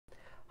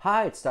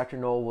Hi, it's Dr.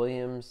 Noel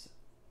Williams,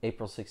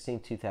 April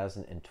 16,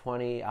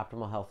 2020,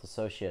 Optimal Health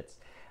Associates.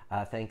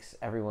 Thanks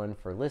everyone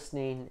for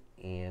listening,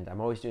 and I'm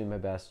always doing my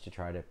best to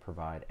try to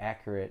provide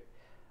accurate,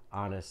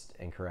 honest,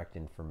 and correct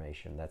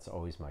information. That's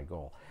always my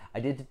goal.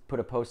 I did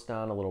put a post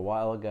on a little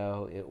while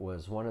ago. It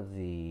was one of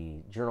the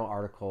journal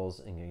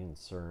articles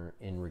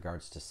in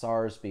regards to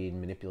SARS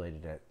being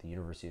manipulated at the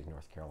University of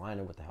North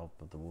Carolina with the help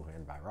of the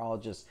Wuhan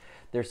virologist.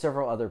 There's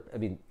several other,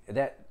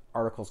 that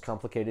article's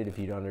complicated if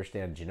you don't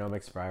understand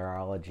genomics,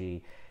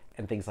 virology,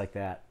 and things like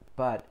that.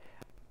 But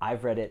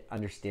I've read it,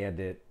 understand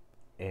it,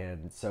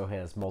 and so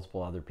has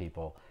multiple other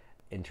people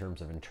in terms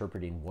of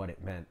interpreting what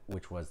it meant,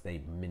 which was they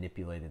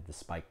manipulated the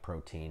spike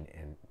protein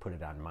and put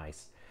it on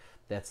mice.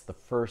 That's the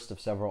first of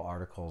several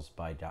articles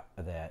by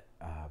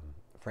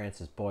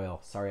Francis Boyle.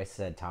 Sorry, I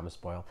said Thomas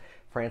Boyle.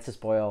 Francis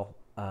Boyle,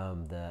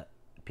 the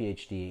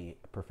PhD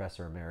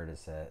professor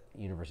emeritus at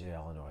University of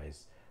Illinois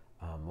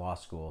Law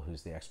School,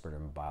 who's the expert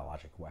in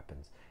biologic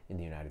weapons in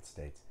the United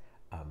States,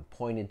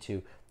 pointed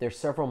to. There's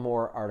several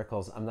more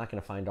articles. I'm not going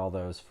to find all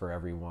those for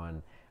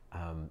everyone.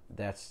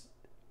 That's,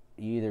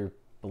 you either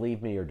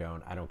believe me or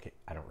don't. I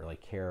don't really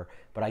care.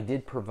 But I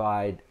did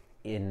provide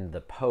in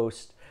the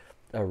post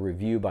a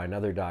review by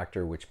another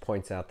doctor which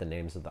points out the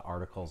names of the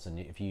articles. And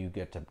if you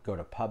get to go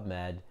to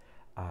PubMed,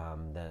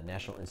 the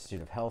National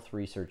Institute of Health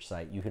research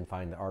site, you can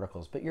find the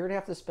articles. But you're going to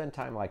have to spend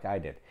time like I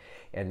did.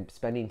 And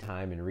spending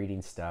time and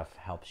reading stuff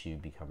helps you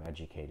become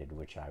educated,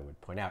 which I would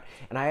point out.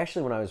 And I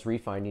actually, when I was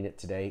refinding it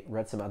today,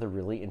 read some other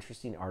really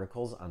interesting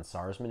articles on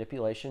SARS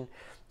manipulation.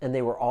 And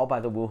they were all by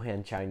the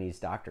Wuhan Chinese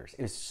doctors.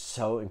 It was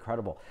so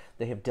incredible.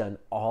 They have done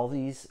all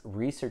these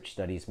research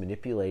studies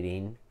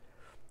manipulating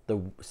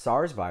the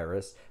SARS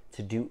virus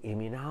to do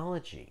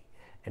immunology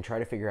and try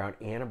to figure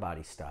out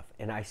antibody stuff.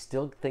 And I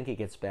still think it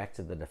gets back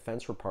to the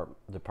Defense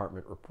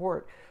Department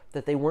report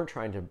that they weren't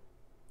trying to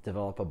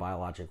develop a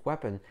biologic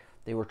weapon.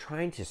 They were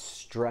trying to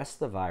stress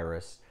the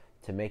virus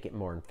to make it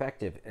more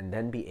effective and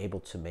then be able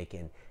to make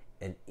an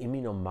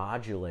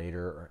immunomodulator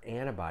or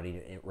antibody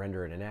to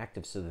render it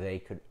inactive so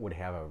they would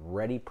have a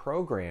ready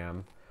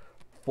program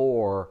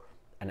for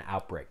an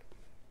outbreak.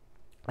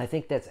 I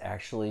think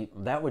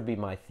that would be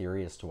my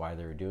theory as to why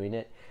they were doing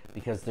it,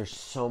 because there's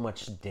so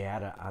much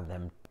data on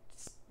them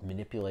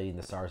manipulating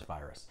the SARS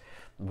virus,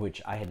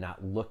 which I had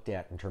not looked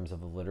at in terms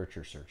of a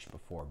literature search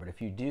before. But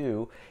if you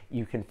do,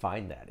 you can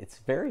find that. It's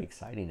very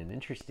exciting and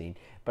interesting,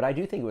 but I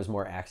do think it was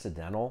more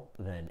accidental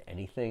than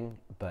anything,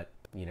 but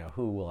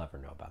who will ever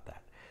know about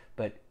that?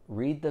 But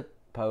read the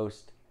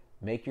post,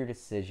 make your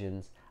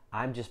decisions.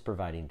 I'm just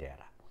providing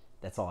data.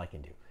 That's all I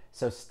can do.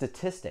 So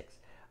statistics.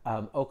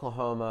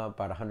 Oklahoma,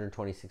 about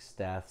 126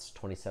 deaths,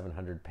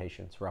 2,700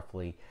 patients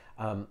roughly.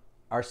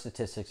 Our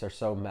statistics are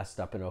so messed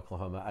up in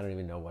Oklahoma, I don't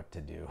even know what to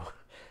do.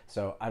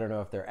 So I don't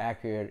know if they're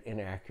accurate,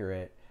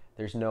 inaccurate.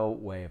 There's no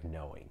way of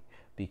knowing,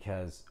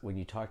 because when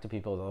you talk to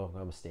people at the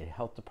Oklahoma State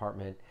Health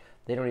Department,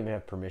 they don't even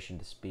have permission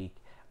to speak.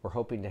 We're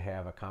hoping to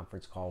have a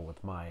conference call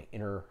with my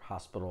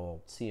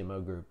inter-hospital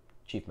CMO group,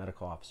 Chief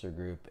Medical Officer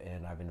group,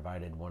 and I've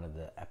invited one of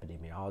the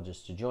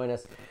epidemiologists to join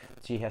us.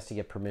 She has to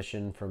get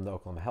permission from the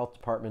Oklahoma Health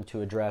Department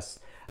to address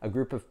a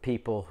group of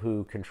people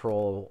who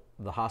control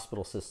the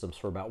hospital systems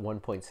for about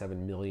 1.7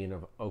 million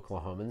of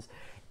Oklahomans.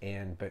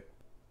 But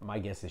my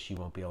guess is she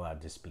won't be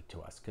allowed to speak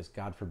to us, because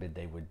God forbid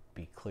they would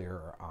be clear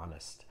or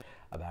honest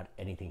about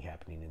anything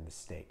happening in the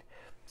state.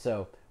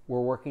 So we're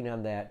working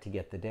on that to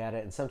get the data.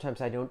 And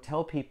sometimes I don't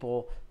tell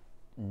people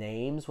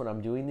names when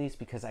I'm doing these,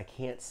 because I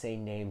can't say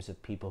names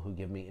of people who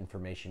give me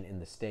information in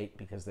the state,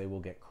 because they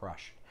will get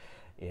crushed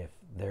if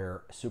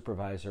their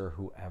supervisor,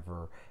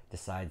 whoever,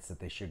 decides that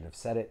they shouldn't have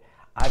said it.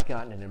 I've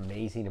gotten an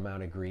amazing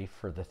amount of grief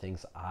for the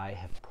things I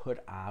have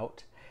put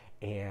out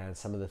and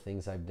some of the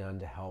things I've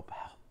done to help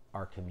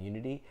our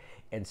community.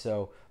 And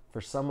so for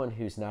someone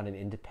who's not an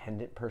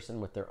independent person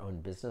with their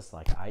own business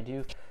like I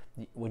do,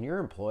 when you're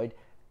employed,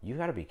 you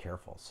got to be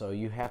careful. So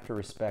you have to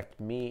respect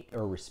me,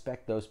 or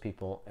respect those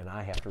people, and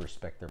I have to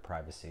respect their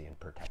privacy and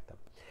protect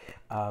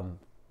them.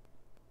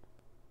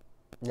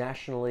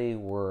 Nationally,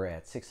 we're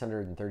at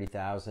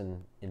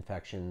 630,000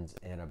 infections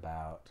and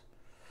about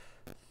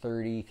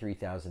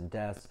 33,000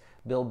 deaths.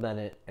 Bill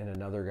Bennet and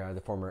another guy,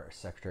 the former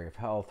Secretary of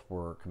Health,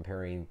 were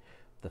comparing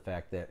the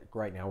fact that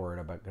right now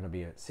we're going to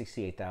be at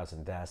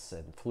 68,000 deaths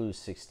and flu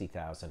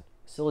 60,000.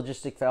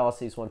 Syllogistic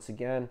fallacies once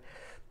again,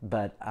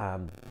 but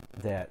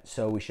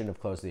so we shouldn't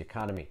have closed the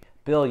economy.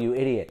 Bill, you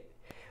idiot.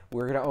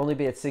 We're going to only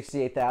be at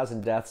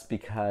 68,000 deaths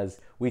because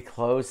we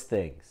closed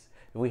things.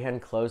 If we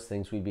hadn't closed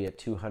things, we'd be at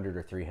 200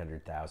 or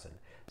 300,000.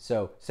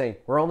 So saying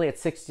we're only at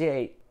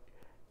 68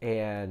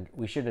 and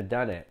we shouldn't have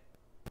done it,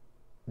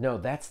 no,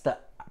 that's the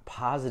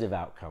positive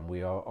outcome.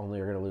 We only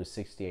are going to lose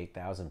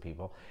 68,000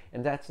 people,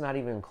 and that's not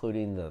even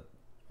including the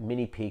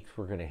mini peaks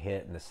we're going to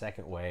hit in the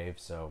second wave,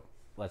 so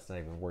let's not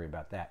even worry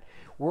about that.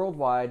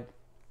 Worldwide,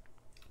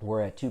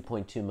 we're at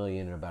 2.2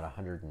 million and about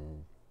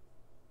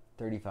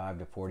 135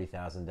 to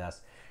 40,000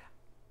 deaths.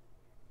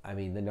 I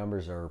mean, the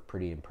numbers are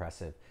pretty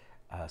impressive.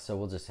 So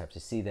we'll just have to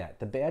see that.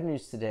 The bad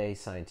news today,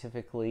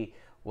 scientifically,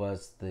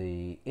 was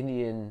the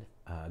Indian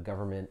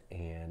government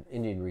and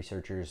Indian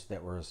researchers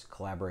that was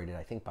collaborated,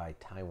 I think, by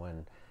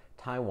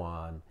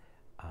Taiwan,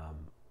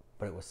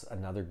 but it was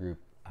another group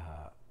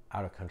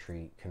out of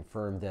country,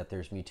 confirmed that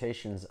there's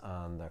mutations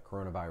on the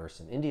coronavirus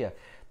in India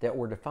that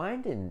were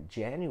defined in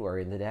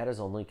January, and the data is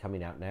only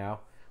coming out now,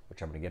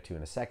 which I'm going to get to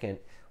in a second,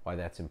 why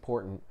that's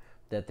important,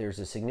 that there's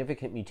a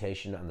significant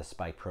mutation on the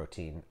spike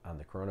protein on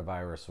the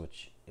coronavirus,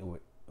 which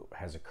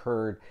has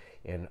occurred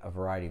in a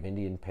variety of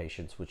Indian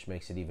patients, which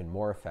makes it even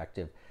more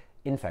infective,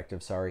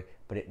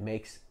 but it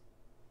makes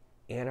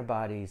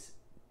antibodies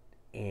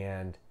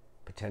and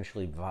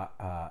potentially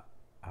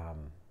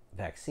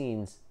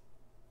vaccines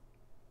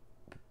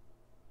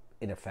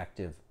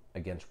ineffective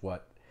against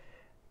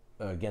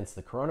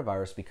the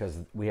coronavirus, because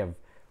we have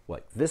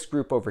this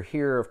group over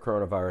here of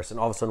coronavirus, and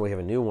all of a sudden we have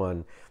a new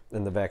one,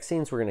 and the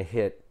vaccines we're going to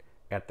hit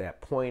at that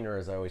point, or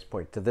as I always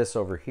point to this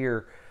over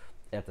here,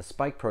 at the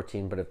spike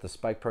protein. But if the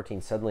spike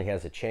protein suddenly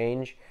has a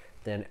change,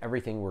 then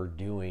everything we're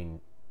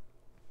doing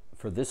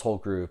for this whole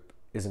group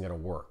isn't going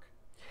to work.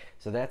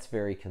 So that's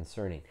very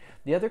concerning.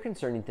 The other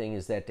concerning thing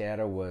is that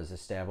data was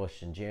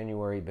established in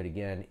January, but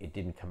again, it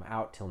didn't come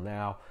out till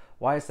now.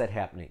 Why is that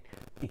happening?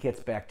 It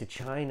gets back to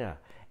China.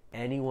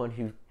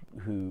 Anyone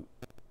who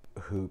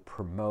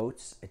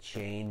promotes a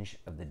change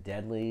of the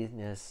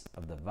deadliness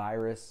of the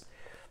virus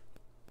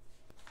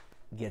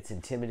gets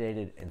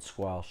intimidated and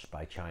squelched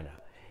by China.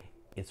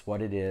 It's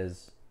what it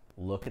is.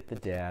 Look at the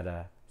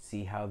data,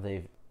 see how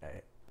they've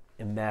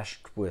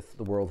enmeshed with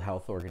the World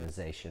Health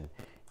Organization,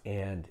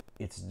 and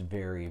it's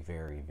very,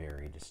 very,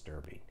 very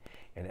disturbing.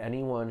 And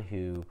anyone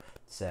who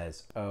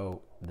says,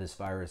 oh, this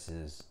virus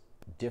is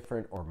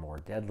different or more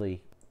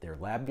deadly, their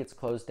lab gets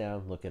closed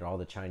down. Look at all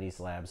the Chinese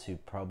labs who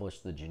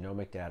published the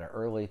genomic data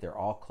early. They're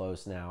all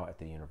closed now at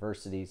the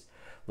universities.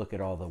 Look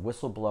at all the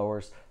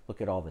whistleblowers.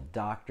 Look at all the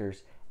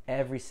doctors.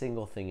 Every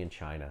single thing in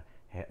China,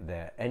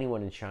 that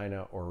anyone in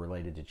China or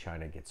related to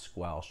China gets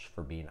squelched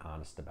for being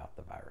honest about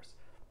the virus.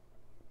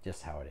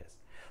 Just how it is.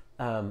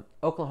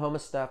 Oklahoma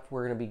stuff,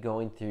 we're going to be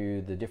going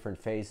through the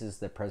different phases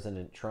that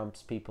President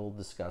Trump's people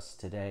discussed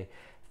today.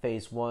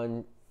 Phase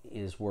 1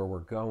 is where we're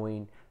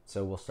going.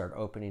 So we'll start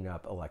opening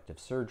up elective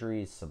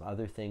surgeries, some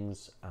other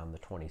things on the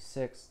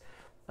 26th.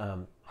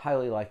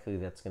 Highly likely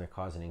that's going to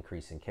cause an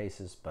increase in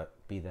cases, but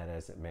be that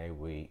as it may,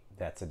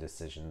 that's a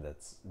decision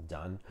that's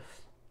done.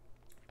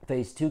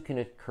 Phase 2 can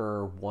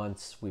occur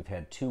once we've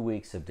had 2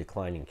 weeks of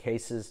declining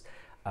cases.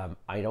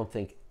 I don't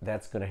think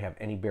that's going to have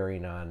any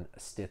bearing on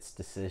Stitt's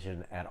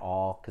decision at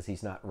all, because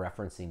he's not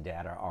referencing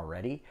data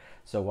already.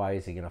 So why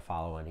is he going to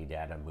follow any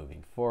data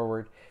moving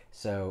forward?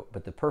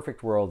 But the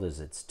perfect world is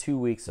it's 2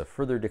 weeks of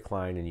further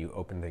decline and you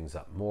open things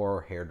up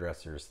more,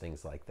 hairdressers,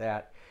 things like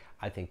that.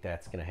 I think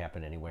that's going to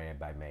happen anyway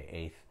by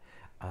May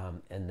 8th.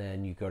 And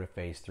then you go to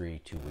phase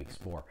 3, 2 weeks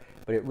more.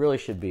 But it really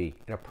should be,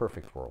 in a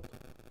perfect world,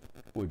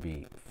 would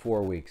be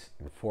 4 weeks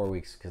and 4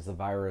 weeks, because the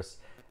virus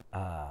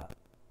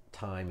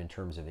time in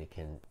terms of it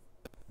can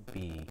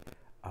be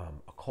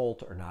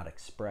occult or not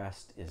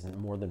expressed is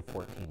more than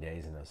 14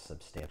 days in a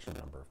substantial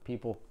number of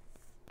people.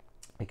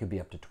 It could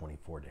be up to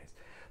 24 days.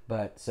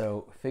 But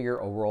so figure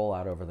a roll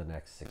out over the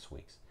next 6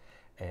 weeks.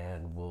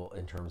 And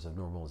in terms of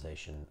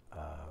normalization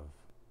of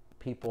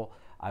people,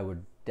 I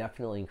would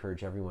definitely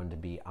encourage everyone to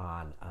be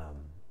on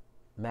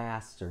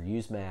masks or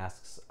use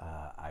masks.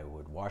 I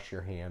would wash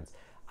your hands.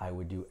 I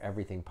would do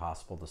everything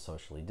possible to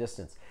socially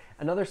distance.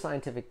 Another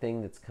scientific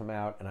thing that's come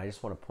out, and I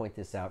just want to point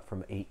this out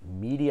from a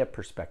media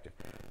perspective.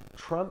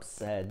 Trump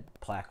said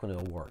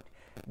Plaquenil worked.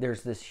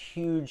 There's this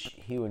huge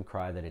hue and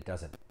cry that it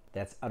doesn't.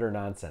 That's utter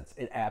nonsense.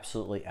 It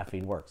absolutely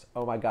effing works.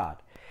 Oh my God.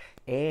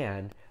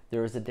 And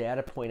there was a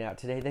data point out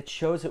today that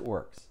shows it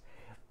works.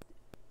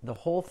 The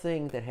whole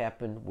thing that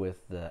happened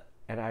with the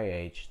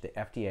NIH, the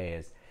FDA,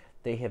 is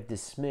they have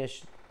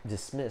dismissed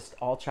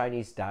all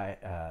Chinese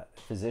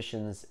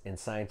physicians and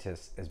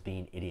scientists as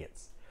being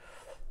idiots.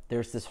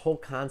 There's this whole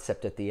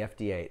concept at the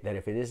FDA that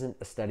if it isn't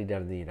a study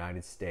done in the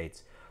United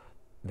States,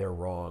 they're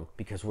wrong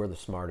because we're the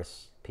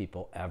smartest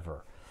people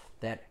ever.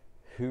 That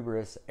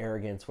hubris,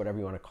 arrogance, whatever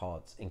you want to call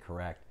it, is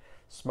incorrect.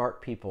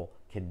 Smart people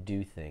can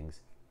do things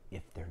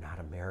if they're not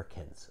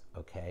Americans,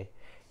 okay?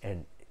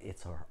 And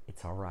it's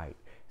all right.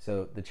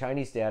 So the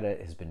Chinese data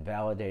has been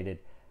validated.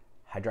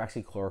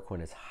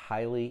 Hydroxychloroquine is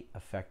highly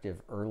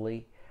effective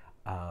early.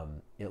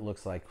 It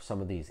looks like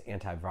some of these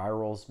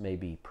antivirals may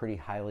be pretty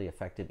highly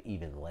effective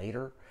even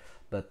later,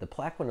 but the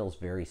Plaquenil is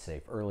very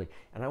safe early.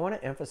 And I want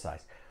to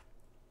emphasize,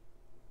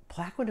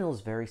 Plaquenil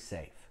is very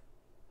safe.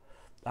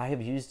 I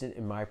have used it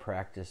in my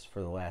practice for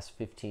the last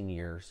 15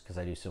 years because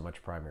I do so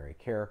much primary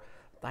care.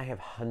 I have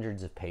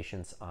hundreds of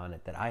patients on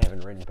it that I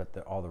haven't written, but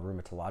all the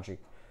rheumatologic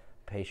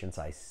patients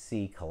I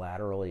see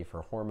collaterally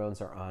for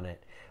hormones are on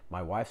it.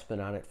 My wife's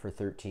been on it for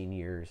 13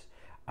 years.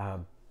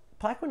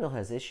 Plaquenil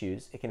has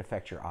issues. It can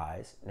affect your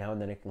eyes. Now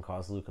and then it can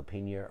cause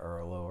leukopenia or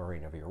a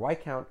lowering of your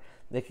white count.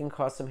 It can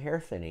cause some hair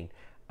thinning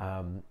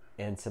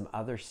and some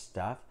other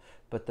stuff.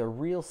 But the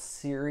real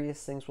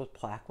serious things with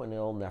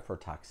Plaquenil,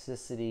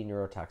 nephrotoxicity,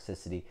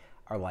 neurotoxicity,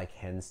 are like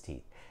hen's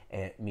teeth.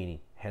 Meaning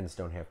hens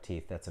don't have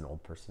teeth. That's an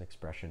old person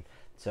expression.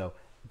 So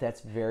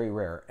that's very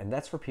rare, and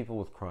that's for people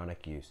with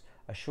chronic use.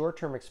 A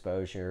short-term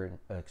exposure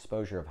of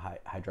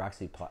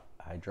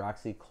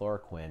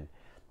hydroxychloroquine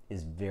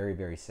is very,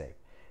 very safe.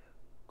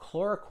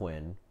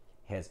 Chloroquine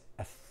has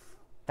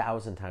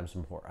 1,000 times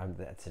more,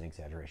 that's an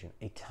exaggeration,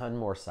 a ton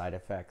more side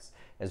effects.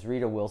 As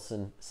Rita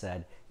Wilson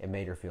said, it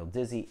made her feel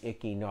dizzy,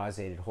 icky,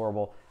 nauseated,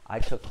 horrible. I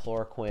took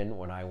chloroquine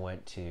when I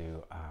went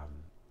to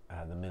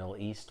the Middle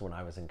East when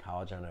I was in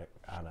college on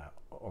a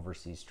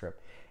overseas trip,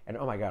 and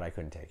oh my God, I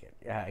couldn't take it.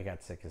 Yeah, I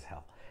got sick as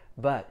hell.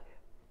 But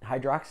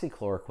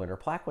hydroxychloroquine or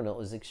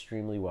Plaquenil is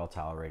extremely well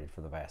tolerated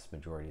for the vast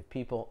majority of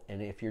people,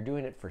 and if you're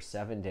doing it for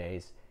 7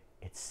 days,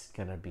 it's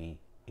gonna be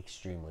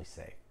extremely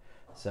safe.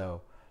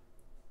 So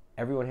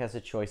everyone has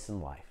a choice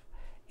in life.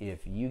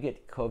 If you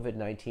get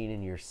COVID-19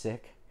 and you're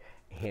sick,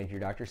 and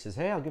your doctor says,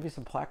 "Hey, I'll give you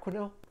some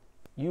Plaquenil,"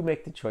 you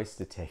make the choice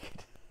to take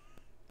it.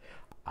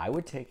 I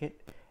would take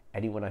it.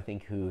 Anyone I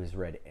think who has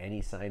read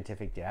any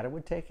scientific data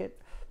would take it,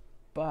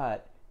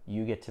 but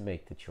you get to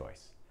make the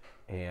choice.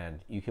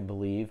 And you can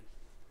believe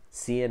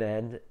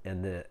CNN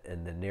and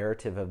the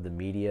narrative of the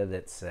media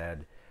that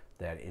said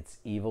that it's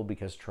evil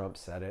because Trump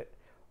said it,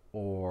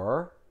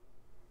 or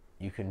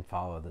you can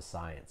follow the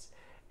science.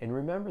 And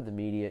remember, the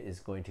media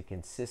is going to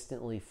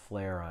consistently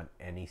flare on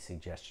any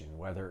suggestion,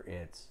 whether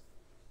it's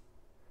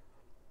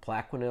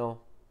Plaquenil,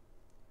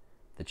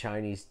 the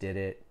Chinese did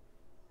it,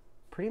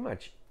 pretty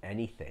much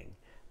anything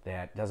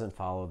that doesn't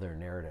follow their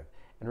narrative.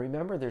 And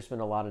remember, there's been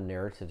a lot of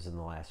narratives in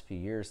the last few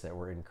years that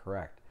were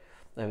incorrect.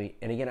 I mean,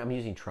 and again, I'm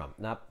using Trump,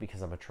 not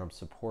because I'm a Trump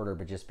supporter,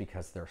 but just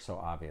because they're so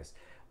obvious.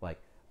 Like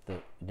the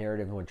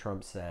narrative when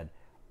Trump said,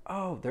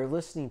 "Oh, they're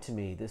listening to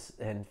me,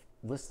 and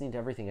listening to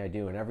everything I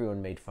do," and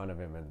everyone made fun of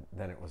him, and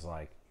then it was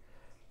like,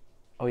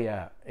 oh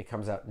yeah, it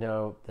comes out,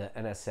 no, the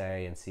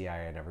NSA and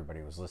CIA and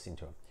everybody was listening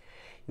to him.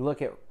 You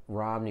look at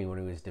Romney when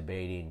he was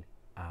debating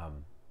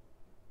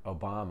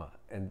Obama,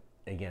 and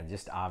again,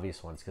 just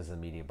obvious ones because of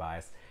the media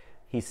bias.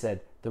 He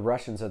said, the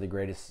Russians are the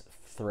greatest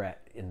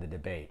threat in the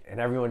debate, and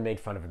everyone made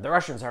fun of him. The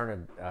Russians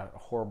aren't a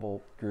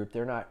horrible group.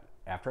 They're not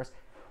after us.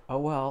 Oh,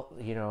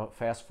 well,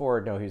 fast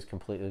forward. No, he was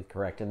completely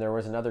correct. And there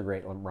was another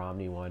great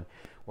Romney one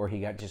where he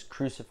got just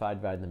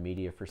crucified by the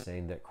media for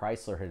saying that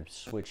Chrysler had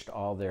switched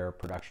all their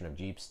production of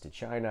Jeeps to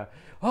China.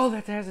 Oh,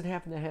 that hasn't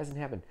happened. That hasn't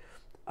happened.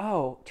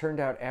 Oh, turned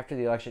out after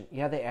the election,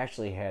 yeah, they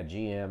actually had,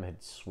 GM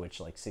had switched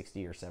like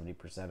 60 or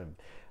 70%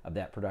 of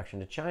that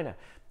production to China.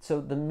 So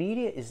the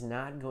media is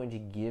not going to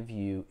give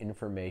you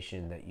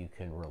information that you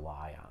can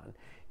rely on.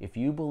 If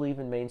you believe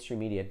in mainstream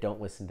media, don't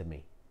listen to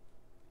me.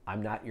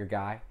 I'm not your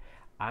guy.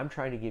 I'm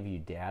trying to give you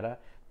data,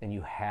 and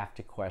you have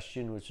to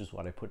question, which is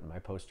what I put in my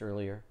post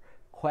earlier.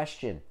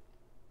 Question.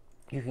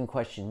 You can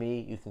question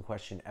me, you can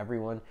question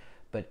everyone,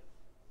 but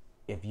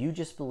if you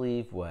just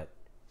believe what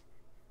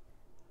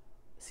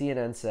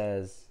CNN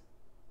says,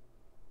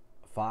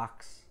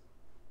 Fox,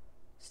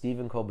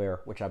 Stephen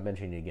Colbert, which I'm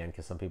mentioning again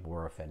because some people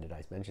were offended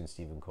I mentioned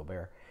Stephen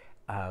Colbert,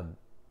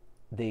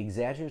 the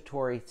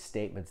exaggeratory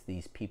statements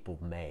these people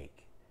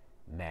make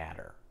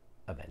matter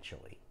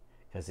eventually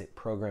because it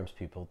programs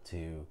people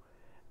to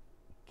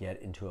get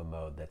into a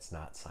mode that's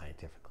not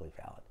scientifically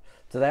valid.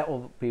 So that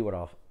will be what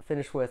I'll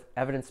finish with.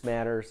 Evidence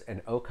matters,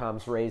 and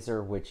Occam's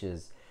razor, which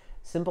is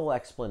simple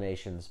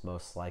explanations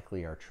most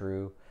likely are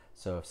true.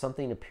 So if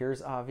something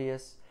appears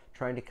obvious,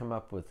 trying to come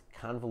up with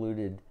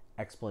convoluted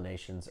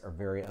explanations are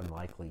very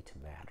unlikely to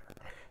matter.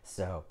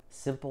 So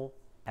simple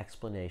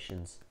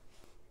explanations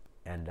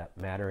end up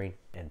mattering.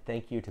 And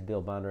thank you to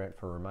Bill Bondurant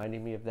for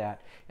reminding me of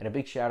that. And a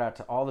big shout out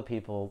to all the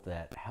people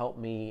that help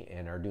me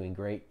and are doing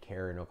great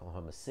care in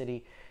Oklahoma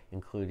City,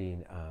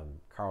 including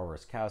Carl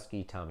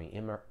Roskowski, Tommy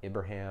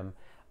Ibrahim,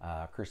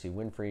 Kirsty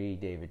Winfrey,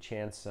 David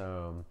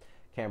Chansome,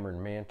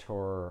 Cameron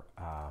Mantor,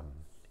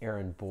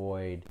 Aaron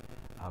Boyd,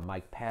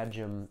 Mike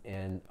Padgham,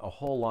 and a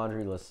whole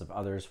laundry list of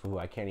others who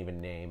I can't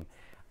even name.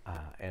 And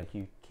thank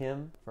you,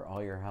 Kim, for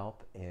all your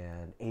help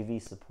and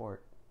AV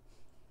support.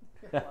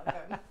 You're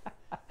welcome.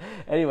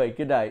 Anyway,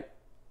 good night.